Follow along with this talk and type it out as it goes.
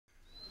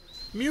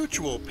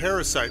Mutual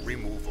parasite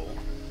removal,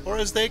 or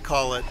as they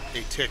call it,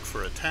 a tick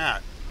for a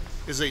tat,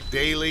 is a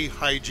daily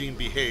hygiene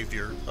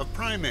behavior of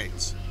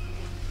primates.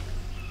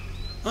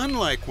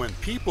 Unlike when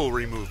people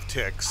remove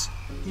ticks,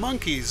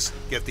 monkeys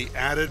get the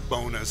added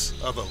bonus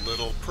of a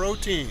little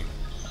protein.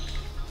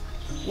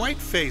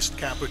 White-faced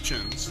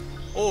capuchins,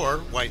 or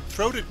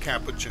white-throated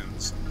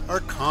capuchins,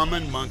 are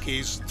common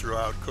monkeys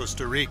throughout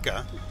Costa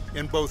Rica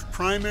in both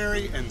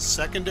primary and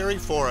secondary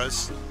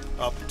forests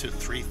up to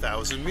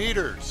 3,000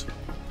 meters.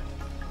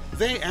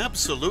 They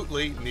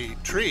absolutely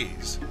need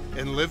trees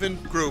and live in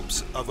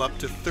groups of up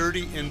to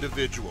 30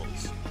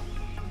 individuals.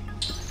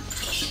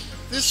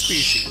 This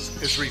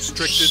species is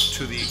restricted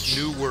to the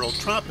New World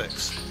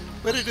tropics,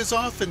 but it is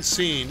often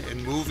seen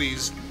in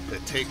movies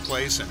that take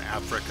place in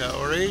Africa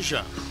or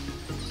Asia.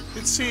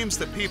 It seems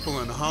that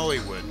people in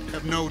Hollywood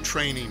have no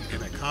training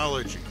in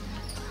ecology.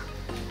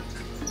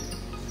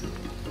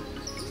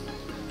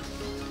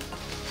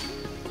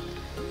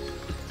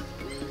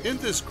 In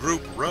this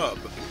group rub,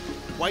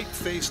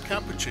 white-faced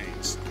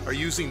capuchins are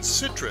using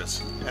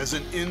citrus as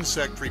an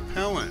insect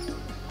repellent,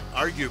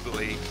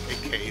 arguably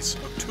a case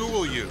of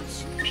tool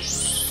use.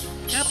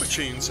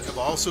 Capuchins have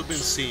also been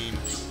seen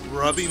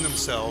rubbing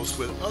themselves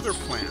with other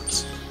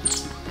plants,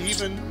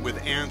 even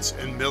with ants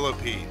and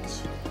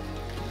millipedes.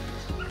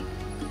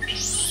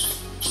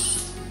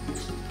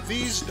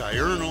 These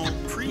diurnal,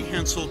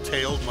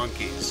 prehensile-tailed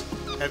monkeys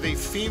have a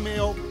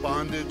female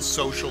bonded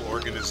social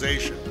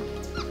organization,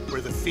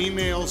 where the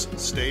females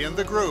stay in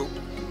the group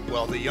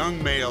while the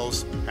young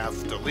males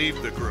have to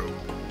leave the group.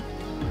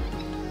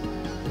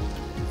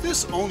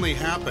 This only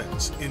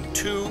happens in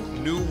 2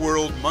 New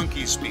World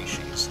monkey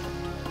species,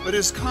 but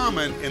is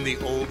common in the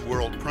Old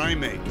World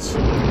primates.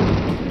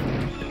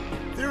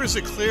 There is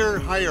a clear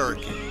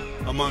hierarchy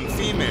among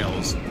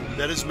females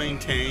that is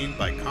maintained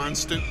by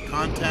constant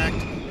contact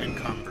and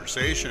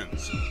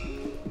conversations.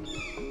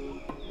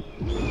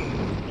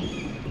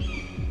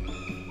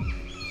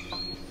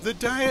 The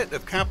diet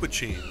of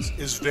capuchins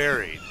is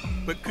varied,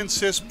 but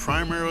consists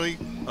primarily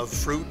of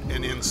fruit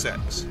and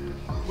insects,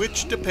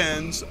 which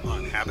depends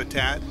on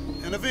habitat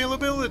and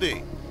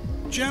availability.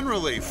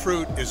 Generally,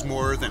 fruit is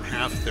more than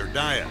half their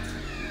diet.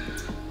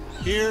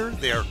 Here,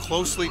 they are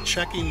closely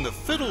checking the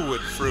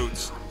fiddlewood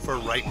fruits for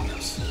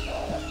ripeness.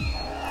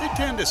 They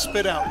tend to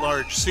spit out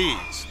large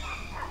seeds,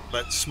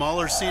 but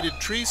smaller seeded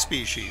tree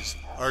species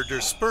are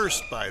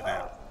dispersed by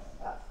them.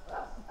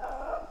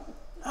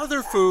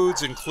 Other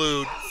foods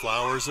include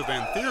flowers of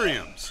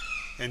anthuriums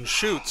and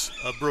shoots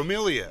of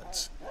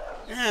bromeliads,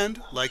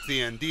 and, like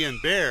the Andean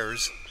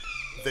bears,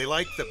 they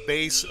like the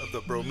base of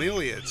the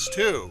bromeliads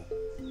too.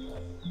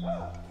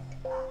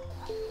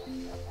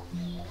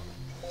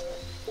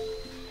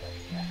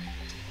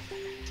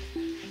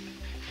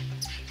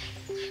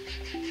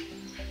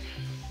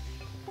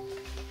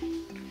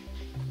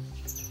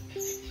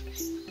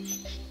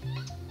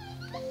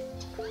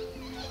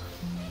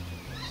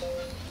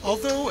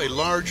 Although a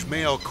large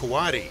male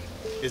coati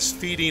is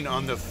feeding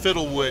on the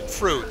fiddlewood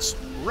fruits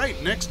right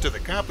next to the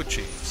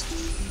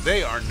capuchins,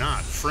 they are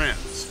not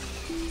friends.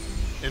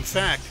 In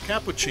fact,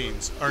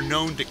 capuchins are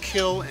known to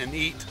kill and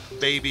eat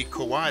baby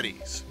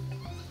coatis.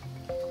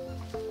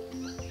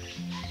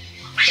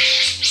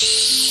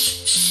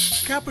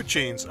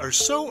 Capuchins are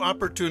so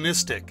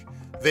opportunistic,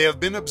 they have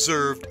been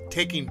observed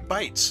taking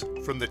bites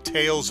from the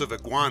tails of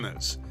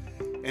iguanas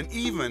and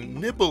even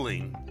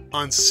nibbling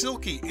on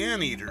silky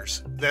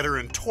anteaters that are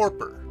in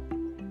torpor.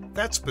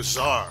 That's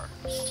bizarre.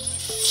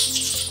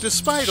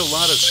 Despite a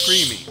lot of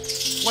screaming,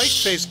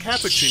 white-faced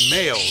capuchin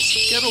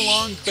males get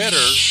along better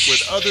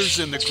with others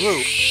in the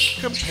group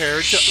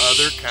compared to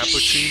other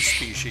capuchin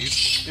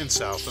species in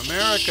South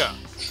America.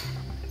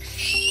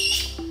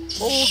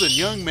 Old and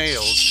young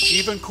males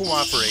even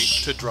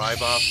cooperate to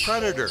drive off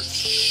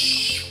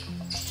predators.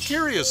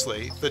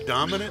 Curiously, the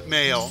dominant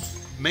male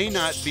may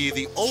not be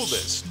the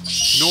oldest,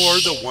 nor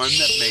the one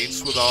that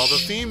mates with all the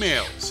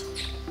females.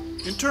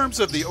 In terms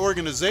of the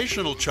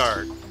organizational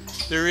chart,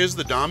 there is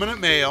the dominant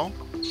male,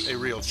 a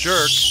real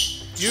jerk,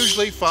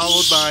 usually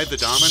followed by the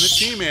dominant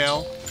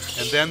female,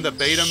 and then the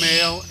beta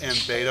male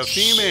and beta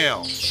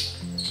female.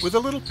 With a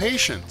little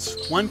patience,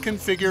 one can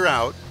figure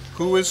out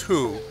who is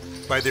who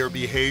by their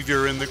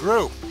behavior in the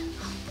group.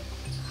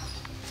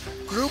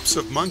 Groups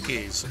of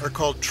monkeys are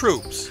called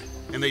troops,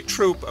 and a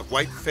troop of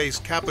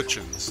white-faced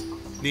capuchins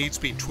needs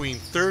between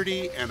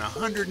 30 and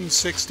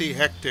 160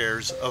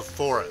 hectares of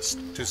forest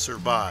to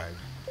survive.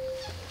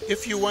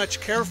 If you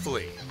watch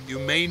carefully, you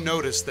may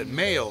notice that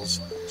males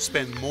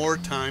spend more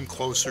time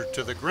closer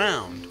to the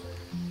ground,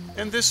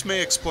 and this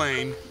may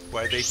explain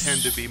why they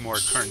tend to be more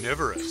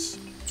carnivorous.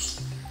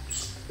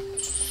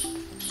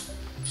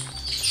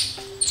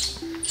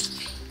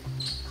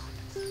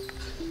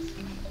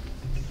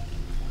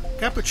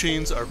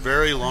 Capuchins are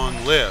very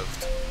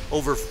long-lived,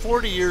 over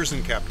 40 years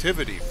in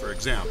captivity, for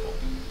example.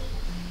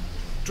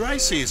 Dry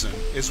season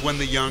is when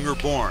the young are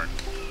born,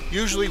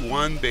 usually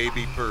one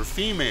baby per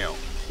female.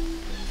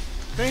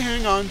 They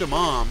hang on to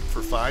mom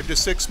for 5 to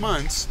 6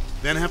 months,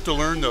 then have to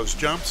learn those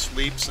jumps,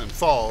 leaps, and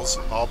falls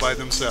all by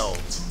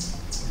themselves.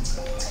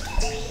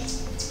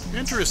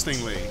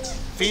 Interestingly,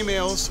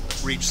 females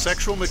reach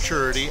sexual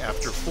maturity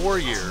after 4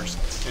 years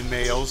and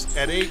males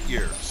at 8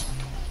 years.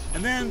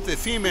 And then the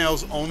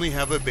females only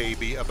have a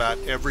baby about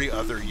every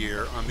other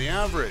year on the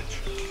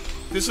average.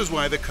 This is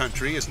why the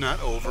country is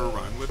not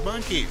overrun with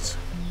monkeys.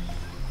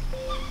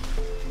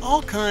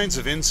 All kinds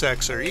of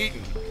insects are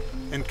eaten,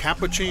 and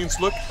capuchins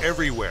look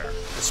everywhere,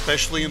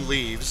 especially in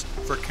leaves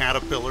for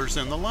caterpillars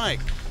and the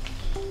like.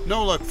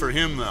 No luck for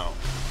him though.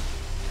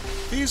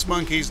 These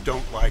monkeys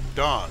don't like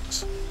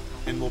dogs,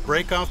 and will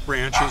break off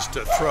branches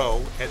to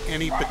throw at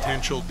any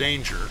potential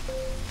danger,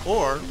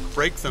 or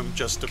break them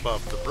just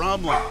above the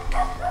problem.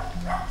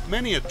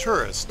 Many a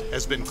tourist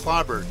has been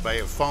clobbered by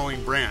a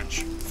falling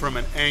branch from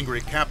an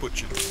angry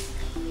capuchin,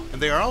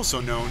 and they are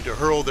also known to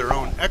hurl their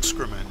own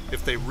excrement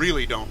if they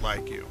really don't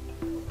like you.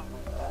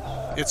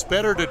 It's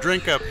better to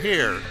drink up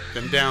here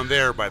than down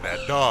there by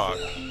that dog.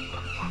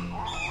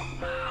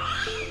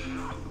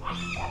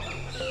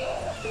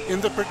 In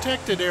the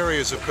protected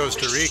areas of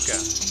Costa Rica,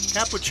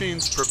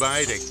 capuchins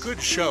provide a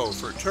good show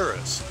for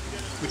tourists,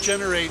 who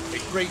generate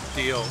a great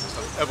deal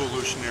of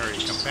evolutionary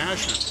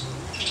compassion.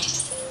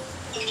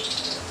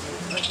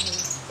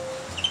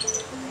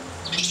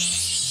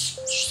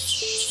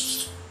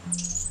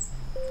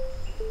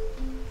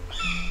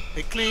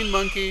 A clean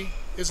monkey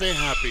is a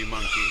happy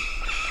monkey.